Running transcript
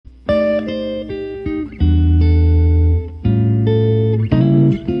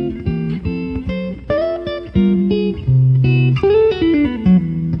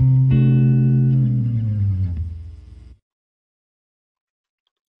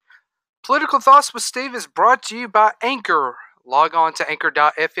Political Thoughts with Steve is brought to you by Anchor. Log on to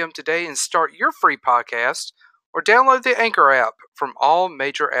anchor.fm today and start your free podcast, or download the Anchor app from all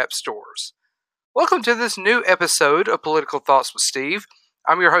major app stores. Welcome to this new episode of Political Thoughts with Steve.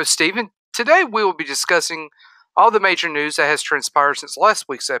 I'm your host, Steve, and today we will be discussing all the major news that has transpired since last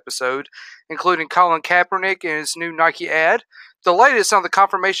week's episode, including Colin Kaepernick and his new Nike ad, the latest on the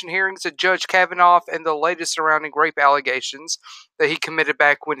confirmation hearings of Judge Kavanaugh, and the latest surrounding rape allegations that he committed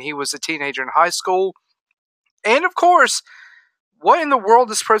back when he was a teenager in high school. And of course, what in the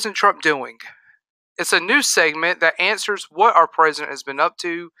world is President Trump doing? It's a new segment that answers what our president has been up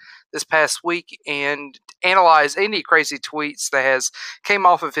to this past week and analyze any crazy tweets that has came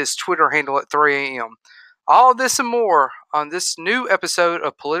off of his Twitter handle at 3 a.m. All this and more on this new episode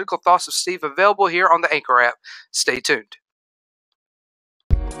of Political Thoughts with Steve, available here on the Anchor app. Stay tuned.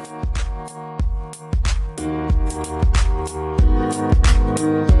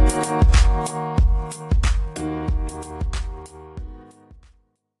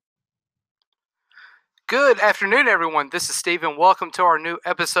 Good afternoon, everyone. This is Steve, and welcome to our new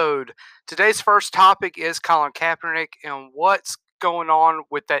episode. Today's first topic is Colin Kaepernick and what's going on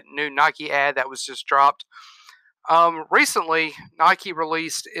with that new Nike ad that was just dropped. Recently, Nike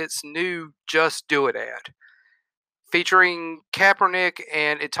released its new Just Do It ad featuring Kaepernick,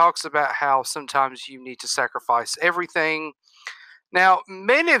 and it talks about how sometimes you need to sacrifice everything. Now,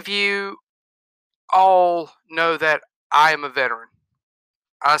 many of you all know that I am a veteran.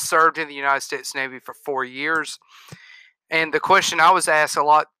 I served in the United States Navy for 4 years, and the question I was asked a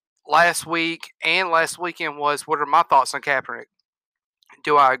lot last week and last weekend was, what are my thoughts on Kaepernick?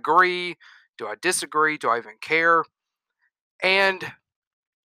 Do I agree? Do I disagree? Do I even care? And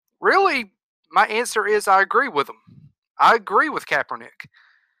really, my answer is I agree with him. I agree with Kaepernick.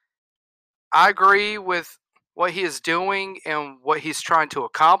 I agree with what he is doing and what he's trying to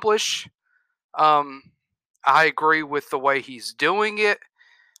accomplish. I agree with the way he's doing it.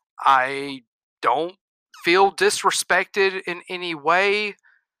 I don't feel disrespected in any way.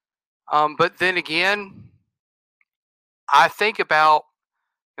 But then again, I think about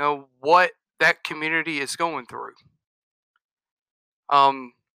what that community is going through.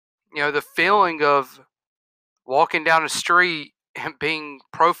 The feeling of walking down the street and being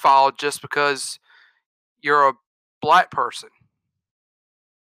profiled just because you're a black person.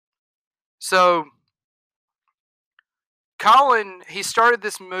 So Colin, he started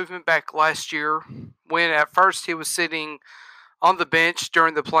this movement back last year when at first he was sitting on the bench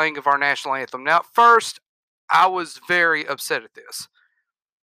during the playing of our national anthem. Now, at first, I was very upset at this.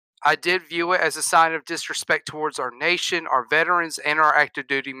 I did view it as a sign of disrespect towards our nation, our veterans, and our active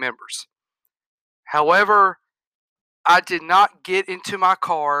duty members. However, I did not get into my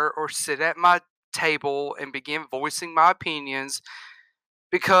car or sit at my table and begin voicing my opinions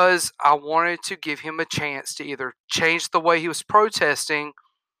because I wanted to give him a chance to either change the way he was protesting,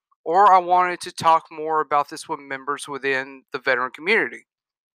 or I wanted to talk more about this with members within the veteran community.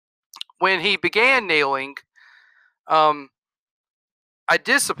 When he began kneeling, I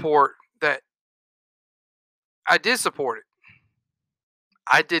did support that. I did support it.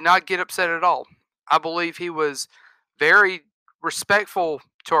 I did not get upset at all. I believe he was very respectful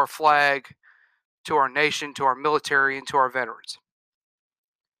to our flag, to our nation, to our military, and to our veterans.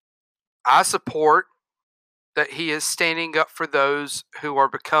 I support that he is standing up for those who are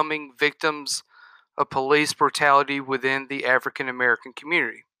becoming victims of police brutality within the African American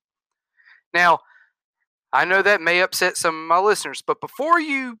community. Now, I know that may upset some of my listeners, but before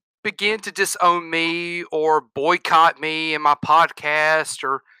you begin to disown me or boycott me and my podcast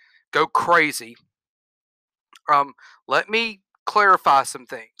or go crazy, let me clarify some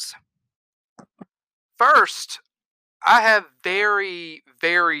things. First, I have very,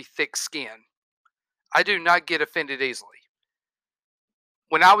 very thick skin. I do not get offended easily.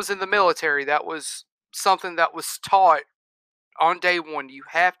 When I was in the military, that was something that was taught on day one. You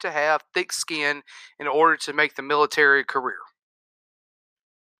have to have thick skin in order to make the military a career.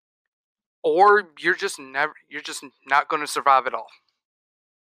 Or you're just not going to survive at all.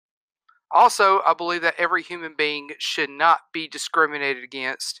 Also, I believe that every human being should not be discriminated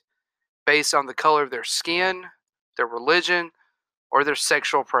against based on the color of their skin, their religion, or their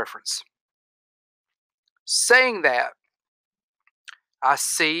sexual preference. Saying that, I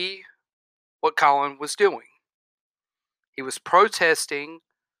see what Colin was doing. He was protesting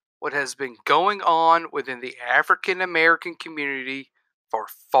what has been going on within the African American community for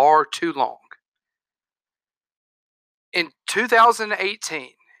far too long. In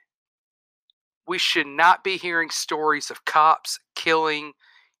 2018, we should not be hearing stories of cops killing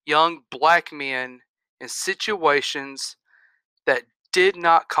young black men in situations that did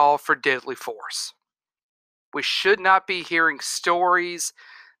not call for deadly force. We should not be hearing stories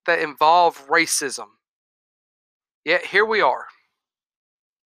that involve racism. Yet here we are.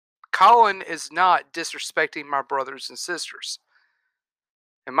 Colin is not disrespecting my brothers and sisters.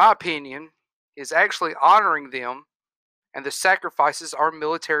 In my opinion, he is actually honoring them and the sacrifices our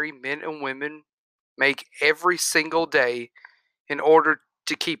military men and women make every single day in order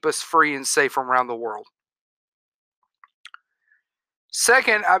to keep us free and safe around the world.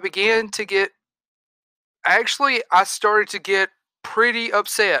 Second, I started to get pretty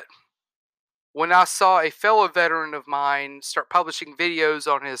upset when I saw a fellow veteran of mine start publishing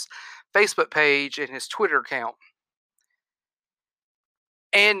videos on his Facebook page and his Twitter account.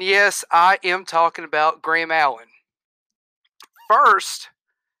 And yes, I am talking about Graham Allen. First,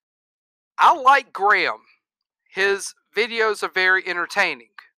 I like Graham. His videos are very entertaining.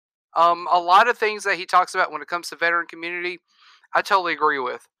 A lot of things that he talks about when it comes to veteran community, I totally agree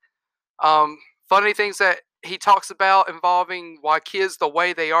with. Funny things that he talks about involving why kids the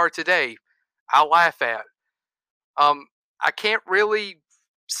way they are today, I laugh at. I can't really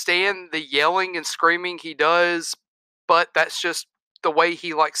stand the yelling and screaming he does, but that's just the way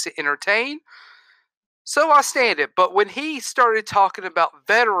he likes to entertain. So I stand it. But when he started talking about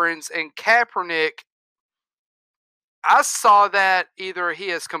veterans and Kaepernick, I saw that either he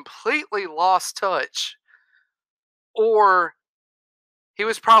has completely lost touch or he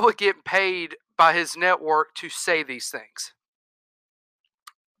was probably getting paid by his network to say these things.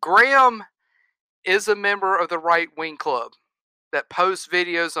 Graham is a member of the Right Wing Club that posts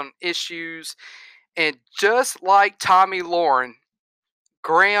videos on issues, and just like Tommy Lauren,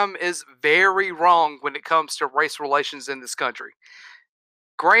 Graham is very wrong when it comes to race relations in this country.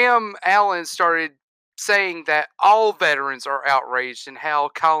 Graham Allen started saying that all veterans are outraged and how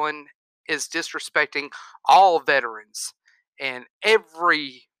Colin is disrespecting all veterans and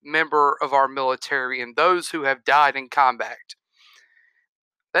every member of our military and those who have died in combat.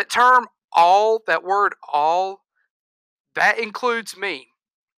 That term, all, that word all, that includes me.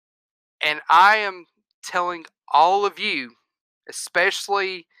 And I am telling all of you,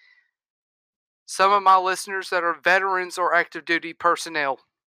 especially some of my listeners that are veterans or active duty personnel,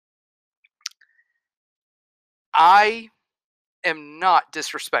 I am not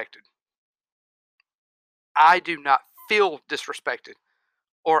disrespected. I do not feel disrespected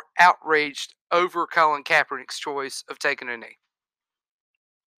or outraged over Colin Kaepernick's choice of taking a knee.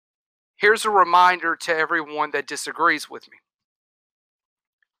 Here's a reminder to everyone that disagrees with me.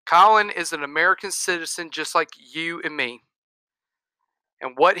 Colin is an American citizen just like you and me.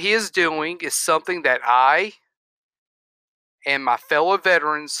 And what he is doing is something that I and my fellow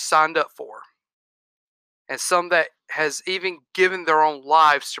veterans signed up for. And some that has even given their own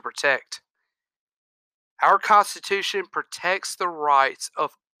lives to protect. Our Constitution protects the rights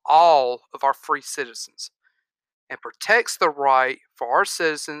of all of our free citizens and protects the right for our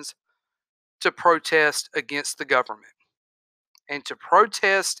citizens to protest against the government and to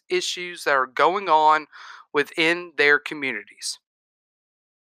protest issues that are going on within their communities.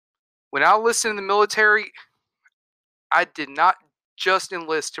 When I enlisted in the military, I did not just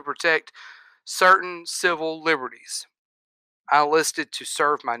enlist to protect certain civil liberties. I enlisted to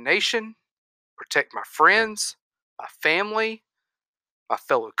serve my nation, protect my friends, my family, my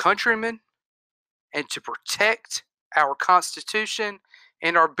fellow countrymen, and to protect our Constitution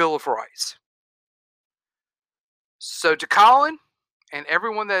and our Bill of Rights. So to Colin and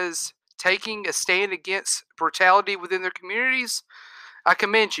everyone that is taking a stand against brutality within their communities, I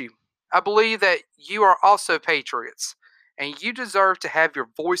commend you. I believe that you are also patriots and you deserve to have your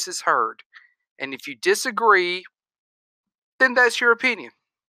voices heard. And if you disagree, then that's your opinion.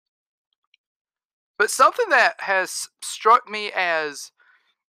 But something that has struck me as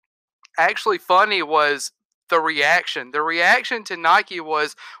actually funny was the reaction. The reaction to Nike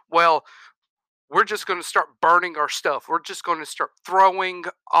was, well, we're just going to start burning our stuff. We're just going to start throwing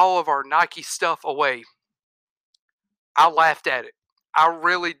all of our Nike stuff away. I laughed at it. I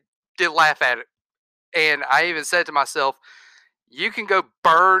really did laugh at it. And I even said to myself, you can go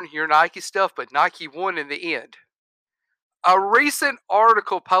burn your Nike stuff, but Nike won in the end. A recent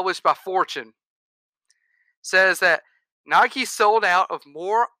article published by Fortune says that Nike sold out of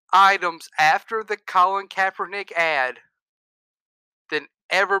more items after the Colin Kaepernick ad than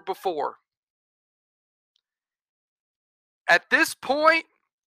ever before. At this point,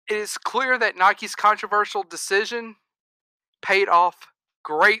 it is clear that Nike's controversial decision paid off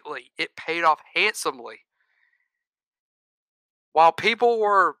greatly. It paid off handsomely. While people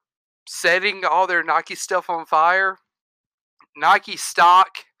were setting all their Nike stuff on fire, Nike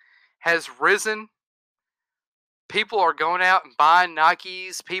stock has risen People are going out and buying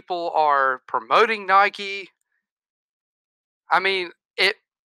Nikes. People are promoting Nike. I mean,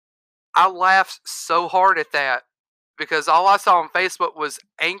 I laughed so hard at that because all I saw on Facebook was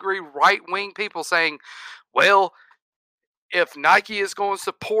angry right-wing people saying, well, if Nike is going to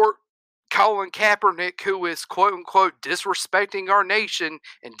support Colin Kaepernick, who is quote unquote disrespecting our nation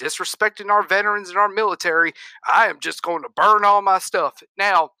and disrespecting our veterans and our military, I am just going to burn all my stuff.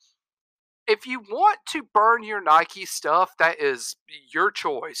 Now, if you want to burn your Nike stuff, that is your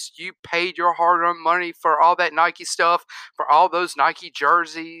choice. You paid your hard earned money for all that Nike stuff, for all those Nike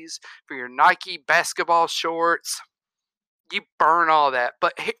jerseys, for your Nike basketball shorts. You burn all that.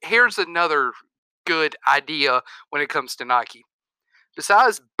 But here's another good idea when it comes to Nike.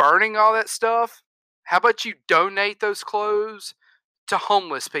 Besides burning all that stuff, how about you donate those clothes to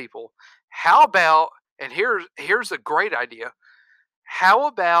homeless people? How about, and here's a great idea. How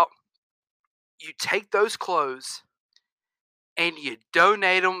about you take those clothes and you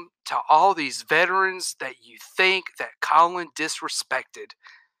donate them to all these veterans that you think that Colin disrespected?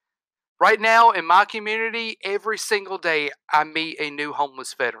 Right now in my community, every single day I meet a new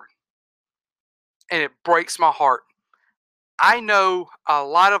homeless veteran. And it breaks my heart. I know a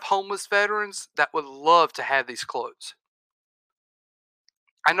lot of homeless veterans that would love to have these clothes.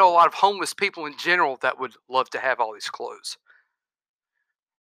 I know a lot of homeless people in general that would love to have all these clothes.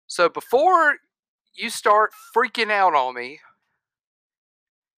 So before you start freaking out on me,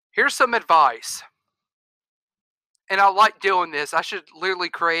 here's some advice. And I like doing this. I should literally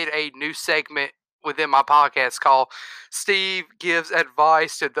create a new segment within my podcast called Steve Gives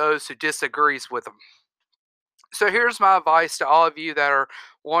Advice to Those Who Disagrees with Him. So here's my advice to all of you that are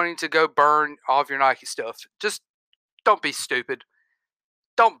wanting to go burn all of your Nike stuff. Just don't be stupid.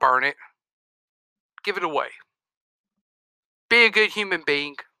 Don't burn it. Give it away. Be a good human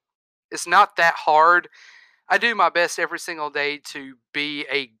being. It's not that hard. I do my best every single day to be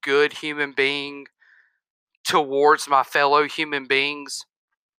a good human being towards my fellow human beings.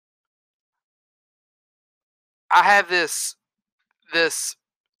 I have this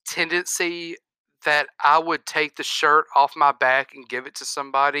tendency that I would take the shirt off my back and give it to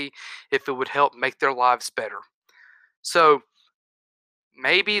somebody if it would help make their lives better. So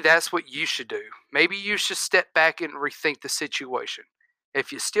maybe that's what you should do. Maybe you should step back and rethink the situation.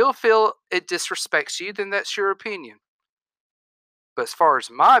 If you still feel it disrespects you, then that's your opinion. But as far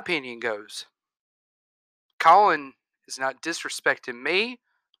as my opinion goes, Colin is not disrespecting me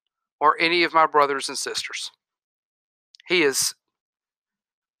or any of my brothers and sisters. He is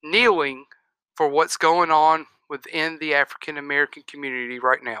kneeling for what's going on within the African American community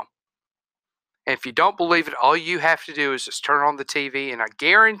right now. And if you don't believe it, all you have to do is just turn on the TV, and I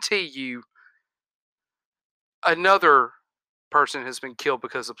guarantee you another person has been killed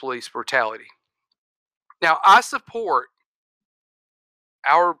because of police brutality. Now, I support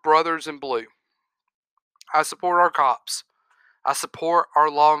our brothers in blue. I support our cops. I support our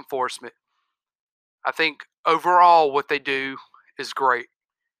law enforcement. I think overall what they do is great.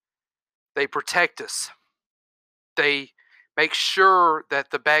 They protect us. They make sure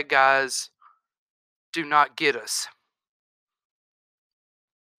that the bad guys do not get us.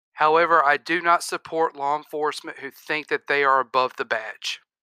 However, I do not support law enforcement who think that they are above the badge.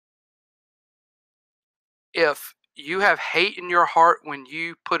 If you have hate in your heart when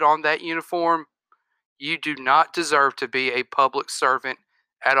you put on that uniform, you do not deserve to be a public servant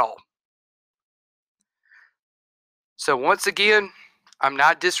at all. So once again, I'm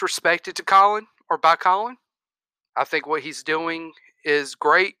not disrespected to Colin or by Colin. I think what he's doing is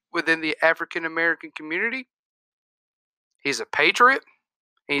great within the African American community. He's a patriot.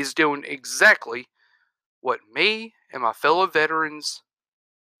 And he's doing exactly what me and my fellow veterans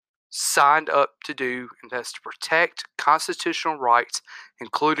signed up to do, and that's to protect constitutional rights,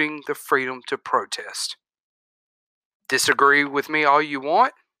 including the freedom to protest. Disagree with me all you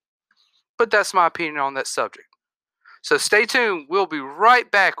want, but that's my opinion on that subject. So stay tuned. We'll be right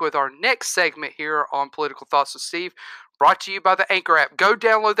back with our next segment here on Political Thoughts with Steve, brought to you by the Anchor app. Go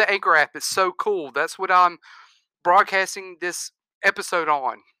download the Anchor app. It's so cool. That's what I'm broadcasting this episode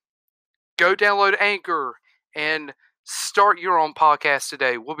on. Go download Anchor and start your own podcast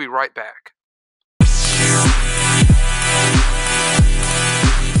today. We'll be right back.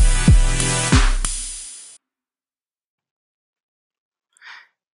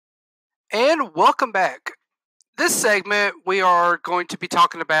 And welcome back. This segment, we are going to be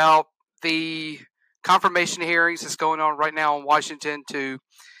talking about the confirmation hearings that's going on right now in Washington to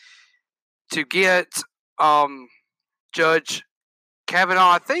get Judge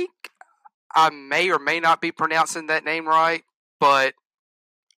Kavanaugh. I think I may or may not be pronouncing that name right, but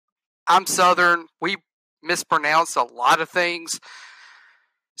I'm Southern. mispronounced a lot of things.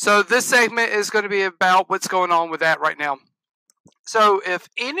 So this segment is going to be about what's going on with that right now. So if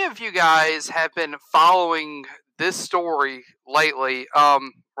any of you guys have been following this story lately,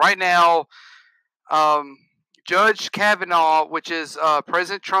 right now, Judge Kavanaugh, which is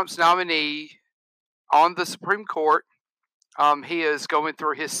President Trump's nominee on the Supreme Court, he is going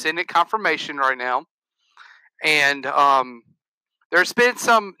through his Senate confirmation right now. And there's been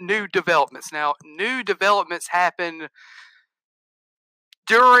some new developments. Now, new developments happen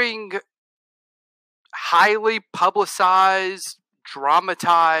during highly publicized,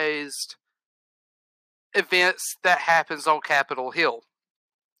 dramatized events that happens on Capitol Hill.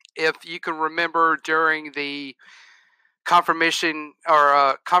 If you can remember during the confirmation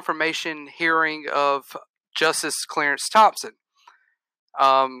hearing of Justice Clarence Thompson,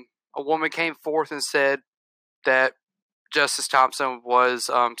 a woman came forth and said that Justice Thompson was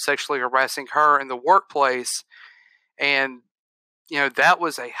sexually harassing her in the workplace, and that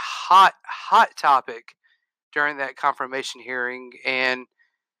was a hot topic during that confirmation hearing. And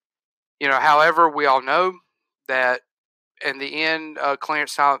however, we all know that in the end,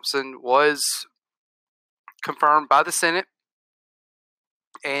 Clarence Thompson was confirmed by the Senate,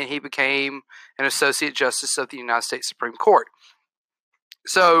 and he became an Associate Justice of the United States Supreme Court.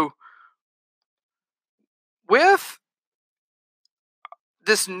 So, with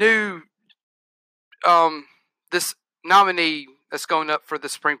this new, this nominee that's going up for the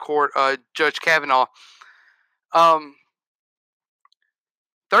Supreme Court, Judge Kavanaugh,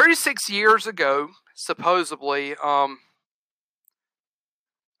 36 years ago, supposedly,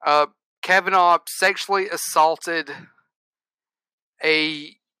 Kavanaugh sexually assaulted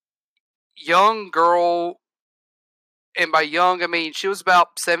a young girl, and by young, I mean she was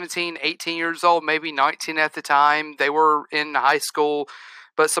about 17, 18 years old, maybe 19 at the time. They were in high school,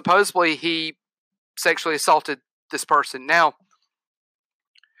 but supposedly he sexually assaulted this person. Now,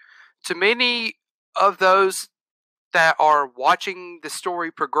 to many of those that are watching the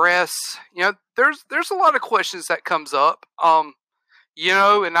story progress, there's a lot of questions that comes up.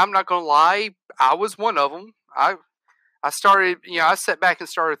 And I'm not going to lie, I was one of them. I started, I sat back and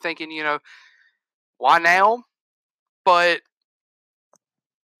started thinking, why now? But,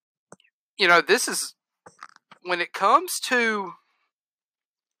 this is, when it comes to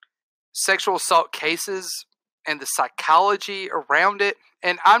sexual assault cases and the psychology around it,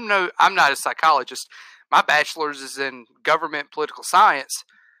 and I'm not a psychologist. My bachelor's is in government political science,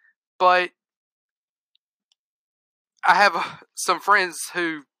 but I have some friends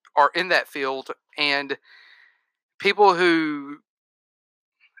who are in that field, and people who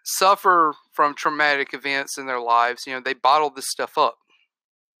suffer from traumatic events in their lives, they bottle this stuff up.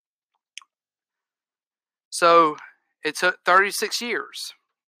 So it took 36 years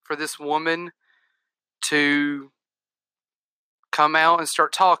for this woman to come out and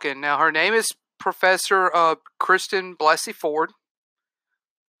start talking. Now, her name is Professor Kristen Blasey Ford.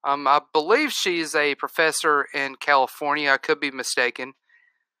 I believe she's a professor in California. I could be mistaken.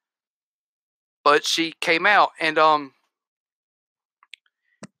 But she came out, and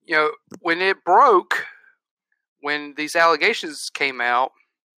when it broke, when these allegations came out,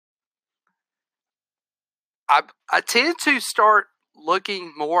 I tend to start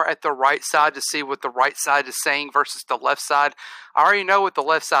looking more at the right side to see what the right side is saying versus the left side. I already know what the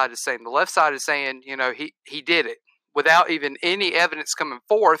left side is saying. The left side is saying, he did it. Without even any evidence coming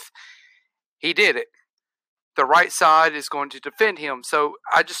forth, he did it. The right side is going to defend him. So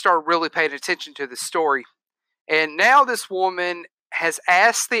I just started really paying attention to this story. And now this woman has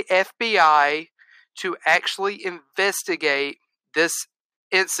asked the FBI to actually investigate this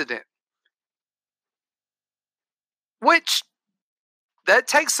incident. Which, that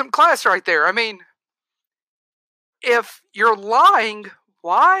takes some class right there. I mean, if you're lying,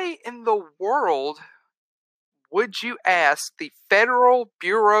 why in the world would you ask the Federal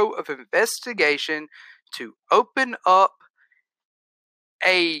Bureau of Investigation to open up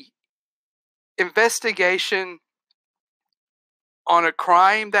a investigation on a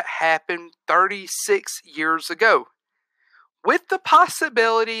crime that happened 36 years ago? With the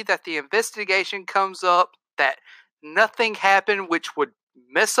possibility that the investigation comes up that nothing happened, which would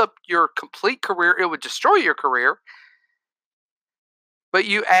mess up your complete career. It would destroy your career. But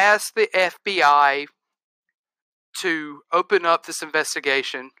you ask the FBI to open up this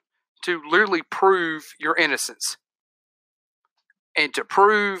investigation to literally prove your innocence. And to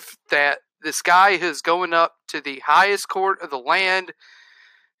prove that this guy who's going up to the highest court of the land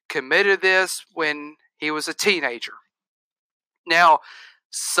committed this when he was a teenager. Now,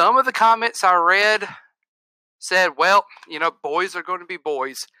 some of the comments I read said, well, boys are going to be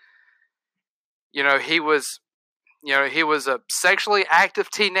boys. He was a sexually active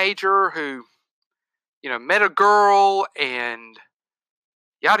teenager who, met a girl and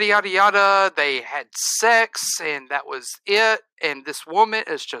yada yada yada. They had sex and that was it. And this woman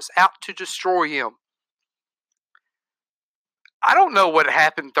is just out to destroy him. I don't know what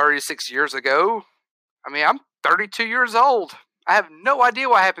happened 36 years ago. I mean, I'm 32 years old. I have no idea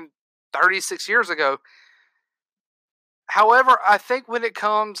what happened 36 years ago. However, I think when it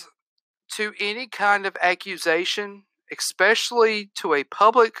comes to any kind of accusation, especially to a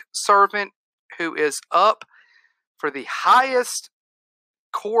public servant who is up for the highest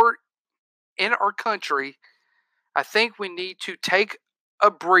court in our country, I think we need to take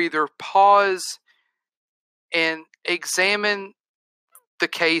a breather, pause, and examine the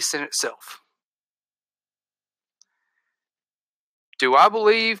case in itself. Do I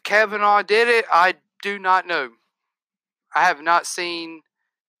believe Kavanaugh did it? I do not know. I have not seen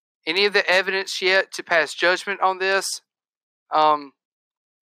any of the evidence yet to pass judgment on this.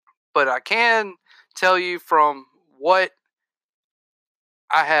 But I can tell you from what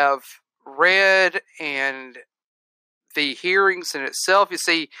I have read and the hearings in itself. You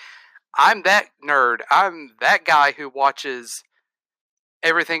see, I'm that nerd. I'm that guy who watches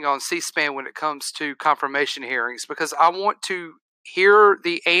everything on C-SPAN when it comes to confirmation hearings because I want to hear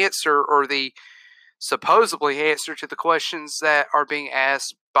the answer or the supposedly answer to the questions that are being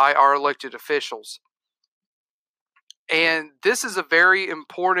asked by our elected officials. And this is a very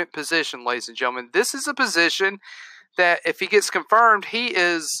important position, ladies and gentlemen. This is a position that if he gets confirmed, he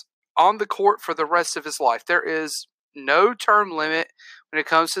is on the court for the rest of his life. There is no term limit when it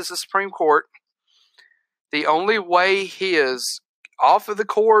comes to the Supreme Court. The only way he is off of the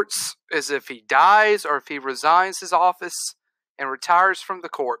courts is if he dies or if he resigns his office and retires from the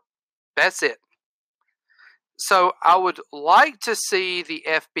court. That's it. So I would like to see the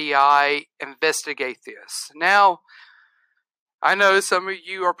FBI investigate this. Now, I know some of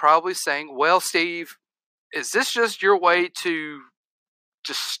you are probably saying, well, Steve, is this just your way to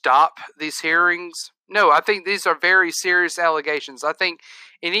just stop these hearings? No, I think these are very serious allegations. I think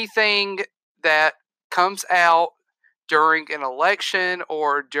anything that comes out during an election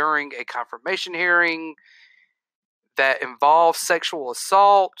or during a confirmation hearing that involves sexual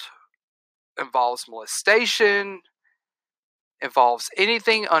assault, involves molestation, involves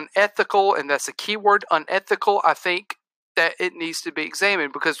anything unethical, and that's a key word, unethical, I think that it needs to be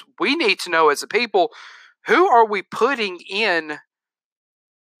examined because we need to know as a people, who are we putting in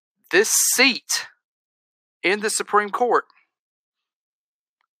this seat in the Supreme Court?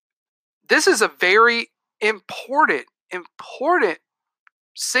 This is a very important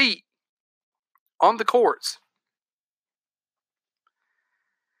seat on the courts.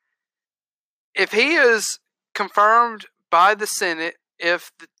 If he is confirmed by the Senate,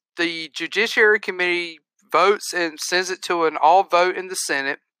 if the Judiciary Committee votes and sends it to an all vote in the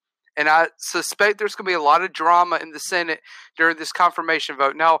Senate, and I suspect there's going to be a lot of drama in the Senate during this confirmation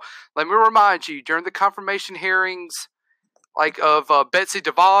vote. Now, let me remind you, during the confirmation hearings, like of Betsy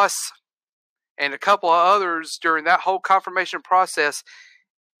DeVos and a couple of others during that whole confirmation process,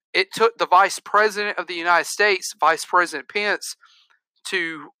 it took the Vice President of the United States, Vice President Pence,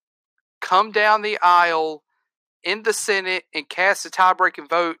 to come down the aisle in the Senate and cast a tie-breaking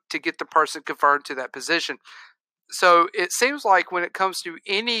vote to get the person confirmed to that position. So it seems like when it comes to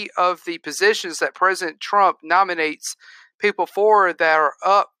any of the positions that President Trump nominates people for that are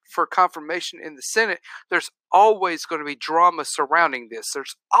up for confirmation in the Senate, there's always going to be drama surrounding this.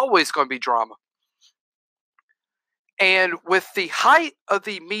 There's always going to be drama. And with the height of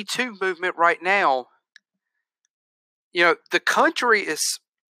the Me Too movement right now, the country is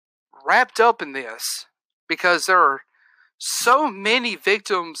wrapped up in this because there are so many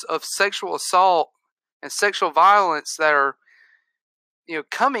victims of sexual assault and sexual violence that are,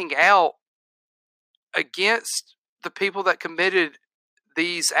 coming out against the people that committed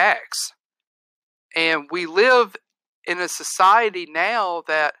these acts. And we live in a society now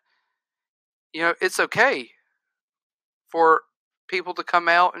that, it's okay for people to come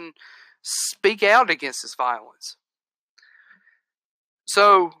out and speak out against this violence.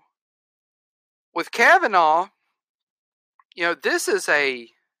 So, with Kavanaugh, this is a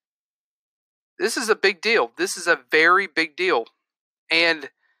big deal. This is a very big deal. And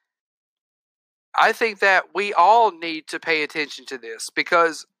I think that we all need to pay attention to this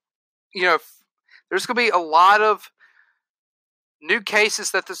because, there's going to be a lot of new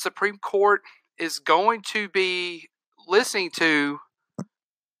cases that the Supreme Court is going to be listening to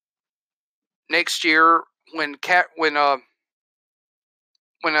next year when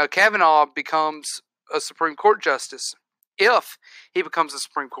Kavanaugh becomes a Supreme Court justice, if he becomes a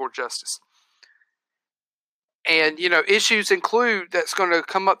Supreme Court justice. And issues include that's going to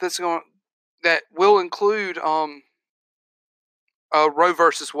come up. That will include Roe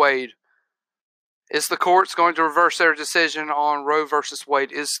versus Wade. Is the courts going to reverse their decision on Roe versus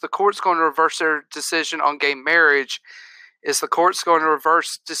Wade? Is the courts going to reverse their decision on gay marriage? Is the courts going to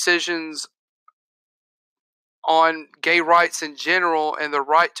reverse decisions on gay rights in general and the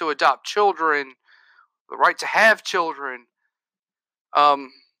right to adopt children, the right to have children?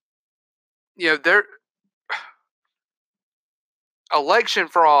 Their election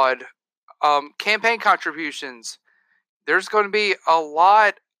fraud, campaign contributions. There's going to be a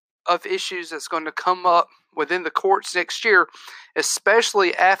lot of issues that's going to come up within the courts next year,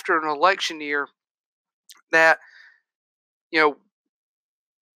 especially after an election year, that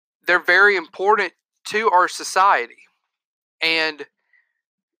they're very important to our society. And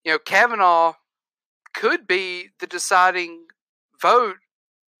Kavanaugh could be the deciding vote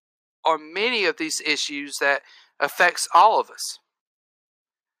on many of these issues that affects all of us.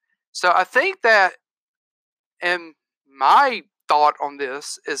 So I think that, and my thought on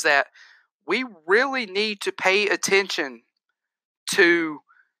this is that we really need to pay attention to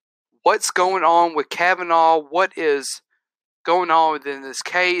what's going on with Kavanaugh, what is going on within this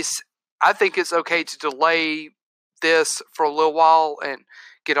case. I think it's okay to delay this for a little while and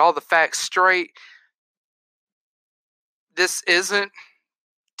get all the facts straight. This isn't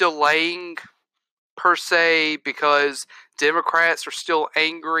delaying per se because Democrats are still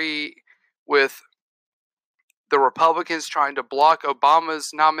angry with the Republicans trying to block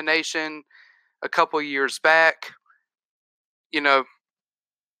Obama's nomination a couple years back.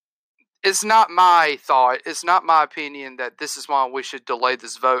 It's not my thought, it's not my opinion that this is why we should delay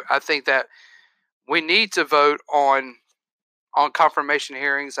this vote. I think that we need to vote on confirmation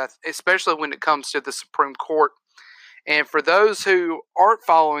hearings, especially when it comes to the Supreme Court. And for those who aren't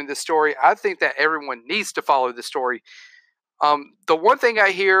following the story, I think that everyone needs to follow the story. The one thing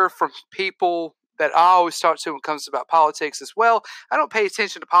I hear from people that I always talk to when it comes about politics is, well, I don't pay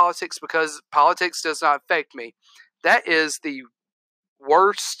attention to politics because politics does not affect me. That is the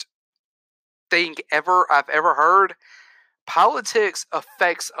worst thing I've ever heard. Politics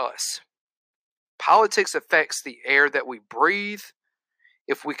affects us. Politics affects the air that we breathe,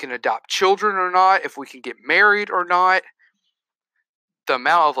 if we can adopt children or not, if we can get married or not, the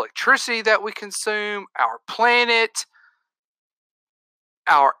amount of electricity that we consume, our planet,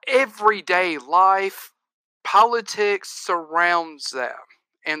 our everyday life. Politics surrounds that.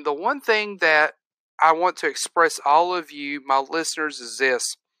 And the one thing that I want to express all of you, my listeners, is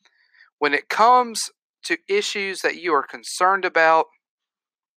this. When it comes to issues that you are concerned about,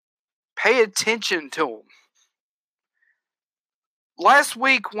 pay attention to them. Last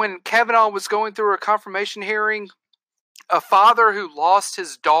week, when Kavanaugh was going through a confirmation hearing, a father who lost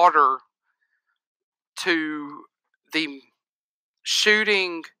his daughter to the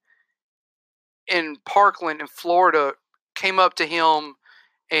shooting in Parkland in Florida came up to him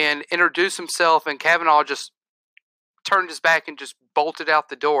and introduced himself, and Kavanaugh just turned his back and just bolted out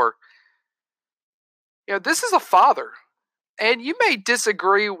the door. This is a father, and you may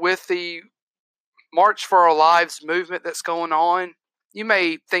disagree with the March for Our Lives movement that's going on. You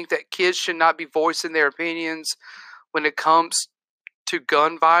may think that kids should not be voicing their opinions when it comes to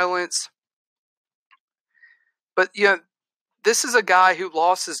gun violence. But, this is a guy who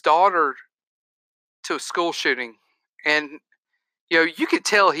lost his daughter to a school shooting. And, you could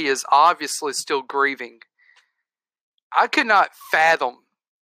tell he is obviously still grieving. I could not fathom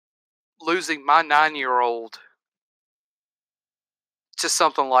losing my 9-year-old to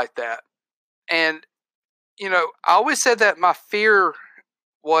something like that. And, I always said that my fear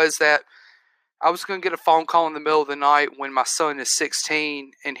was that I was going to get a phone call in the middle of the night when my son is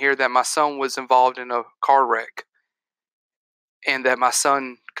 16 and hear that my son was involved in a car wreck and that my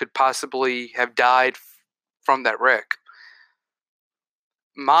son could possibly have died from that wreck.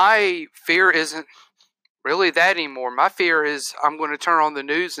 My fear isn't really that anymore. My fear is I'm going to turn on the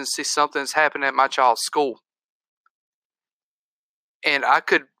news and see something's happened at my child's school. And I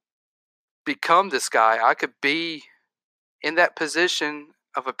could become this guy. I could be in that position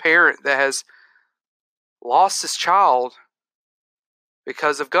of a parent that has lost his child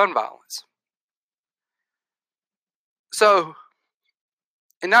because of gun violence. So,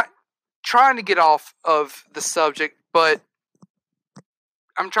 and not trying to get off of the subject, but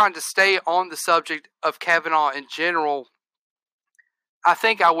I'm trying to stay on the subject of Kavanaugh in general. I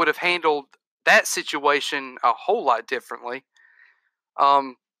think I would have handled that situation a whole lot differently.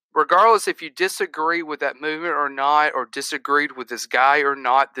 Regardless if you disagree with that movement or not, or disagreed with this guy or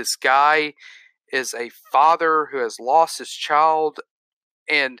not, this guy is a father who has lost his child,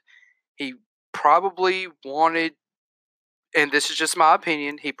 and he probably wanted, and this is just my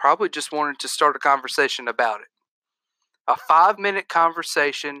opinion, he probably just wanted to start a conversation about it. A 5-minute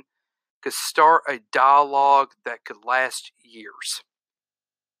conversation could start a dialogue that could last years.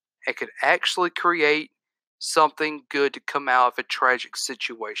 It could actually create something good to come out of a tragic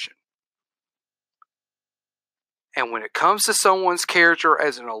situation. And when it comes to someone's character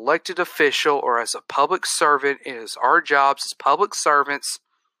as an elected official or as a public servant, it is our jobs as public servants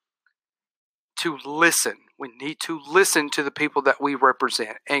to listen. We need to listen to the people that we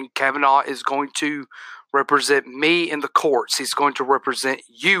represent. And Kavanaugh is going to represent me in the courts. He's going to represent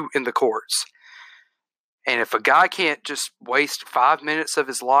you in the courts. And if a guy can't just waste 5 minutes of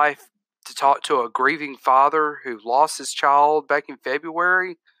his life to talk to a grieving father who lost his child back in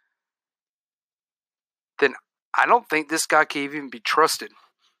February, then I don't think this guy can even be trusted.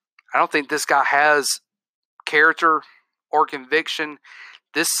 I don't think this guy has character or conviction.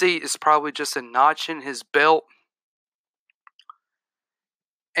 This seat is probably just a notch in his belt.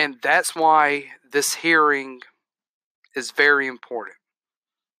 And that's why this hearing is very important.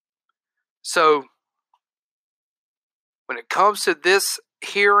 So, when it comes to this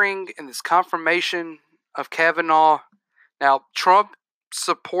hearing and this confirmation of Kavanaugh, now Trump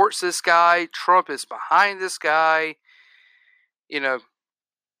supports this guy. Trump is behind this guy. This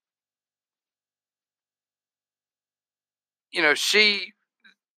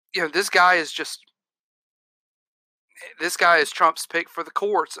guy is Trump's pick for the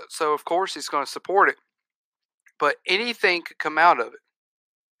courts. So, of course, he's going to support it. But anything could come out of it.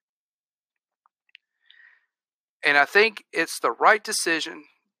 And I think it's the right decision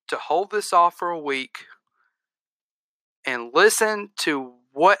to hold this off for a week and listen to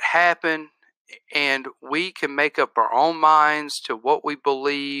what happened, and we can make up our own minds to what we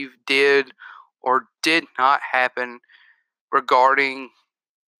believe did or did not happen regarding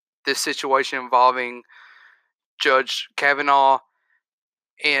this situation involving Judge Kavanaugh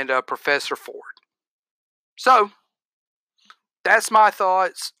and Professor Ford. So, that's my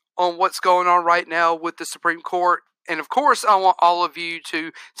thoughts on what's going on right now with the Supreme Court. And of course, I want all of you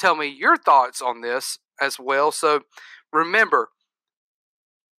to tell me your thoughts on this as well. So remember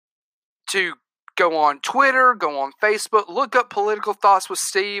to go on Twitter, go on Facebook, look up Political Thoughts with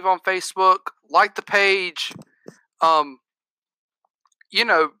Steve on Facebook, like the page,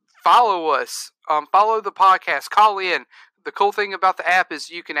 follow us, follow the podcast, call in. The cool thing about the app is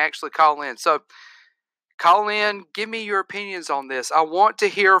you can actually call in. So call in, give me your opinions on this. I want to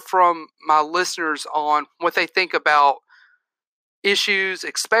hear from my listeners on what they think about issues,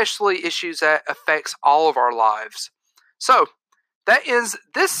 especially issues that affects all of our lives. So, that ends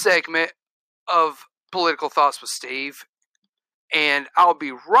this segment of Political Thoughts with Steve, and I'll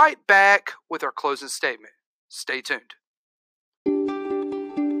be right back with our closing statement. Stay tuned.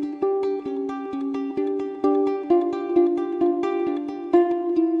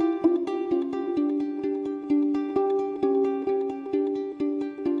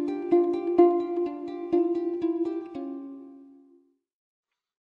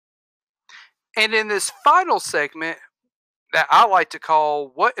 And in this final segment that I like to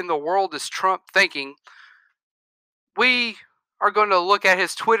call What in the World is Trump Thinking, we are going to look at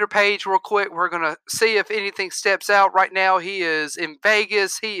his Twitter page real quick. We're going to see if anything steps out. Right now, he is in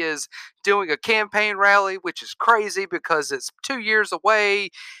Vegas. He is doing a campaign rally, which is crazy because it's 2 years away.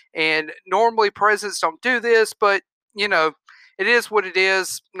 And normally presidents don't do this, but, it is what it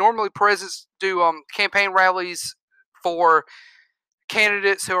is. Normally presidents do campaign rallies for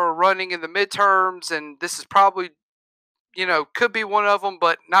candidates who are running in the midterms, and this is probably, could be one of them,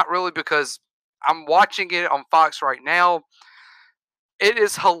 but not really because I'm watching it on Fox right now. It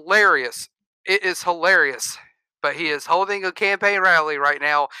is hilarious. It is hilarious. But he is holding a campaign rally right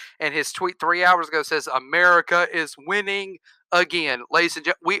now, and his tweet 3 hours ago says, America is winning again. Ladies and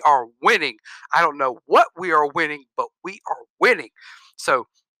gentlemen, we are winning. I don't know what we are winning, but we are winning. So,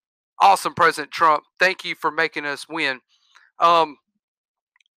 awesome, President Trump. Thank you for making us win.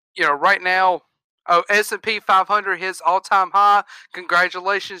 Right now, S&P 500 hits all-time high.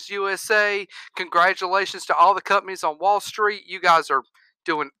 Congratulations, USA. Congratulations to all the companies on Wall Street. You guys are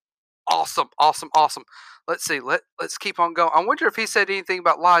doing awesome, awesome, awesome. Let's see. Let's keep on going. I wonder if he said anything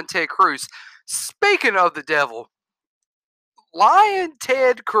about lying Ted Cruz. Speaking of the devil, lying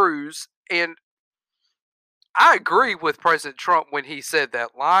Ted Cruz, and I agree with President Trump when he said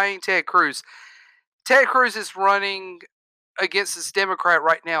that. Lying Ted Cruz. Ted Cruz is running against this Democrat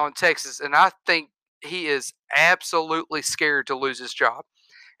right now in Texas, and I think he is absolutely scared to lose his job.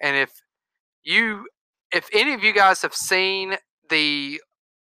 And if any of you guys have seen the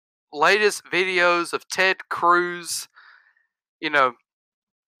latest videos of Ted Cruz,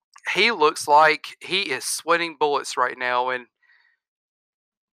 he looks like he is sweating bullets right now, and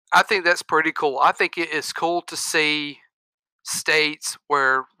I think that's pretty cool. I think it is cool to see states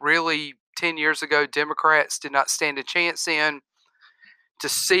where really 10 years ago Democrats did not stand a chance in, to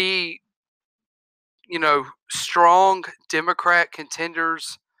see, strong Democrat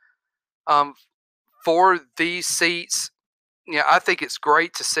contenders um, for these seats. Yeah, I think it's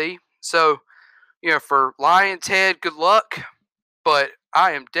great to see. So, for Lyon Ted, good luck. But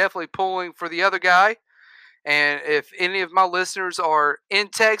I am definitely pulling for the other guy. And if any of my listeners are in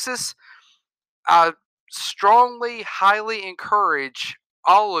Texas, I strongly, highly encourage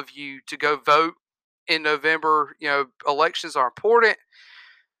all of you to go vote in November. Elections are important.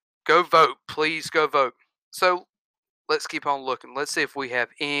 Go vote. Please go vote. So let's keep on looking. Let's see if we have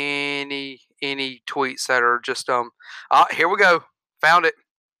any tweets that are just here we go. Found it.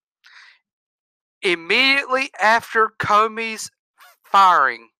 Immediately after Comey's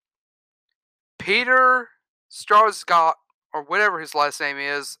firing, Peter Sarsgaard, or whatever his last name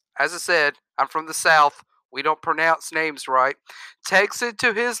is, as I said, I'm from the South. We don't pronounce names right. Texted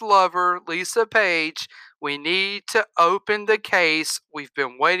to his lover, Lisa Page, "We need to open the case we've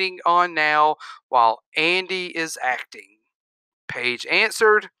been waiting on now while Andy is acting." Page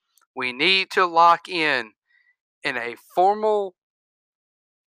answered, "We need to lock in a formal,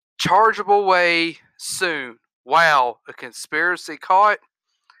 chargeable way soon." Wow, a conspiracy caught?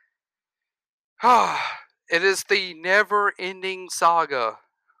 It is the never ending saga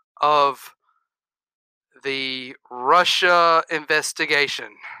of the Russia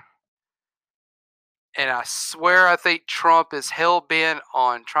investigation. And I swear I think Trump is hell bent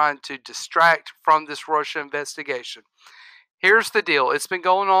on trying to distract from this Russia investigation. Here's the deal, it's been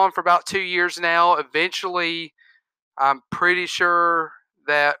going on for about 2 years now. Eventually, I'm pretty sure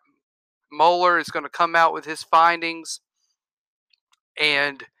that Mueller is going to come out with his findings,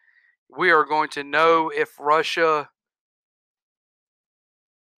 and we are going to know if Russia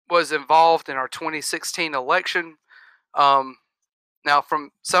was involved in our 2016 election. Now,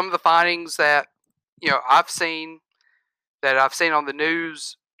 from some of the findings that I've seen on the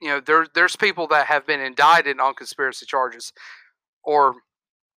news, there's people that have been indicted on conspiracy charges or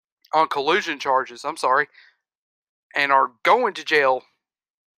on collusion charges. I'm sorry, and are going to jail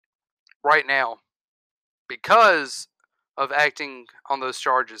right now because of acting on those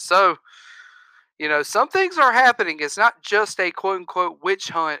charges. So, some things are happening. It's not just a quote unquote witch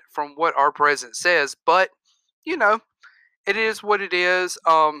hunt from what our president says, but, you know, it is what it is.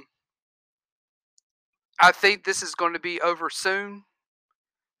 I think this is going to be over soon.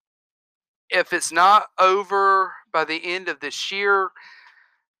 If it's not over by the end of this year,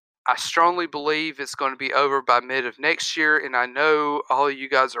 I strongly believe it's going to be over by mid of next year. And I know all of you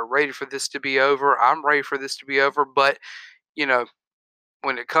guys are ready for this to be over. I'm ready for this to be over. But, you know,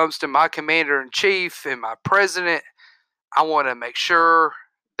 when it comes to my commander in chief and my president, I want to make sure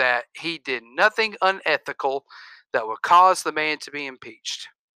that he did nothing unethical that would cause the man to be impeached.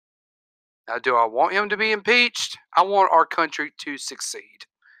 Now, do I want him to be impeached? I want our country to succeed.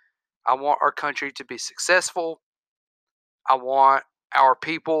 I want our country to be successful. I want our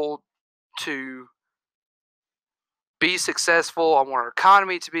people to be successful. I want our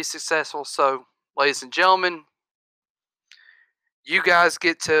economy to be successful. So, ladies and gentlemen, you guys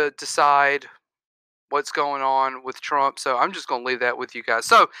get to decide what's going on with Trump. So, I'm just going to leave that with you guys.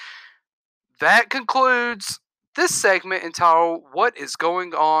 So, that concludes this segment entitled "What is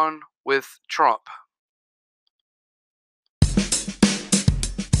Going On with Trump?"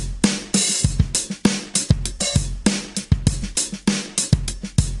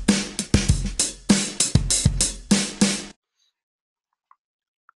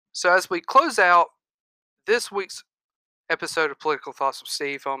 So, as we close out this week's episode of Political Thoughts with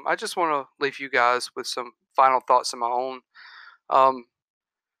Steve, I just want to leave you guys with some final thoughts of my own.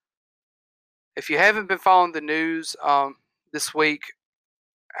 If you haven't been following the news this week,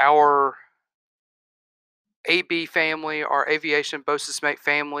 our AB family, our aviation Bosus mate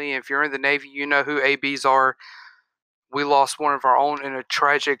family, if you're in the Navy, you know who ABs are. We lost one of our own in a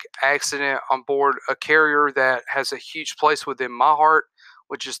tragic accident on board a carrier that has a huge place within my heart,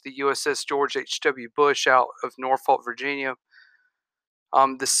 which is the USS George H.W. Bush out of Norfolk, Virginia.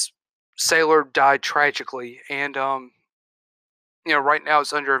 This sailor died tragically, and right now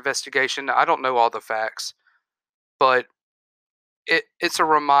it's under investigation. I don't know all the facts, but it's a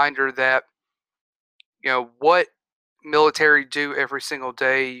reminder that what military do every single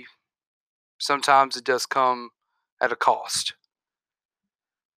day. Sometimes it does come at a cost.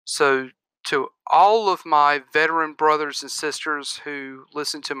 So, to all of my veteran brothers and sisters who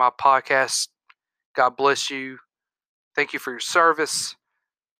listen to my podcast, God bless you. Thank you for your service.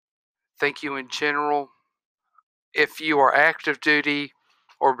 Thank you in general. If you are active duty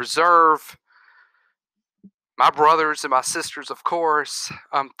or reserve, my brothers and my sisters, of course,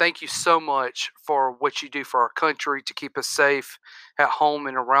 thank you so much for what you do for our country to keep us safe at home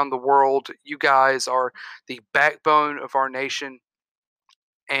and around the world. You guys are the backbone of our nation,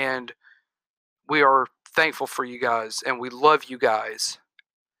 and we are thankful for you guys, and we love you guys.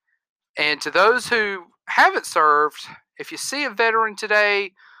 And to those who haven't served, if you see a veteran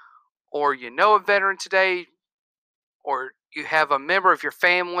today, or you know a veteran today, or you have a member of your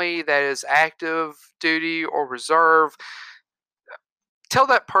family that is active duty or reserve, tell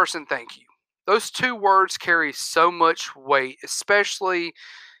that person thank you. Those two words carry so much weight, especially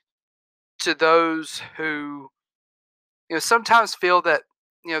to those who sometimes feel that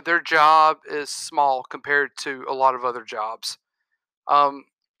their job is small compared to a lot of other jobs. Um,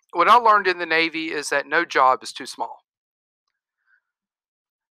 what I learned in the Navy is that no job is too small.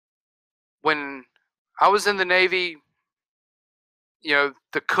 When I was in the Navy,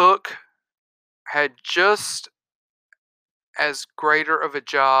 the cook had just as greater of a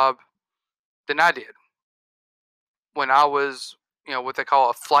job than I did when I was, what they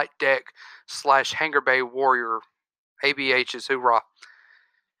call a flight deck slash hangar bay warrior, ABHs, hoorah.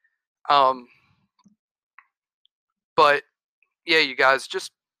 Um, but yeah, you guys,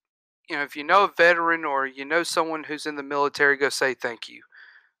 just if you know a veteran or you know someone who's in the military, go say thank you.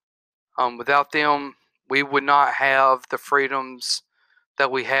 Without them, we would not have the freedoms that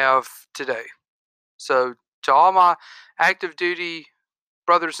we have today. So, to all my active duty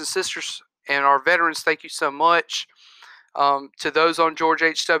brothers and sisters and our veterans, thank you so much. To those on George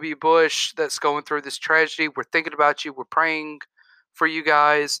H.W. Bush that's going through this tragedy, we're thinking about you. We're praying for you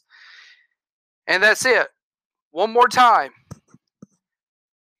guys. And that's it. One more time.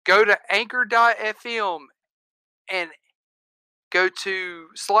 Go to anchor.fm and go to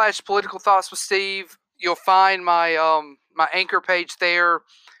 / political thoughts with Steve. You'll find my anchor page there.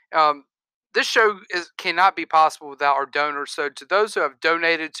 This show cannot be possible without our donors. So to those who have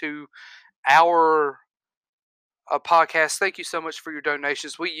donated to our podcast, thank you so much for your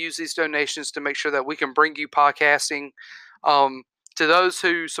donations. We use these donations to make sure that we can bring you podcasting. To those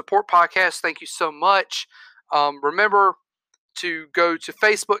who support podcasts, thank you so much. Remember to go to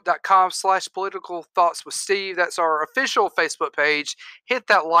facebook.com / political thoughts with Steve. That's our official Facebook page. Hit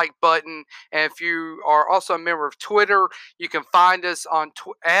that like button. And if you are also a member of Twitter, you can find us on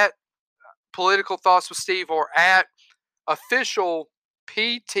at political thoughts with Steve or at official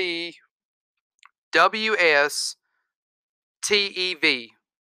PTWSTEV.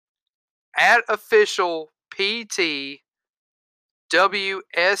 At official PTWSTEV.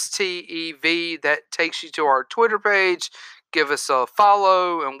 That takes you to our Twitter page. Give us a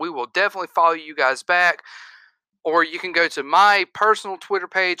follow, and we will definitely follow you guys back. Or you can go to my personal Twitter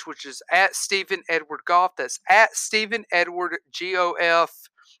page, which is at Stephen Edward Goff. That's at Stephen Edward GOF.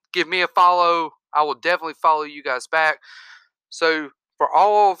 Give me a follow. I will definitely follow you guys back. So for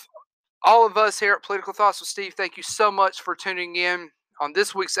all of us here at Political Thoughts with Steve, thank you so much for tuning in. On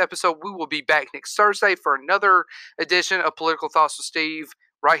this week's episode, we will be back next Thursday for another edition of Political Thoughts with Steve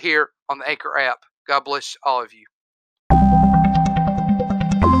right here on the Anchor app. God bless all of you.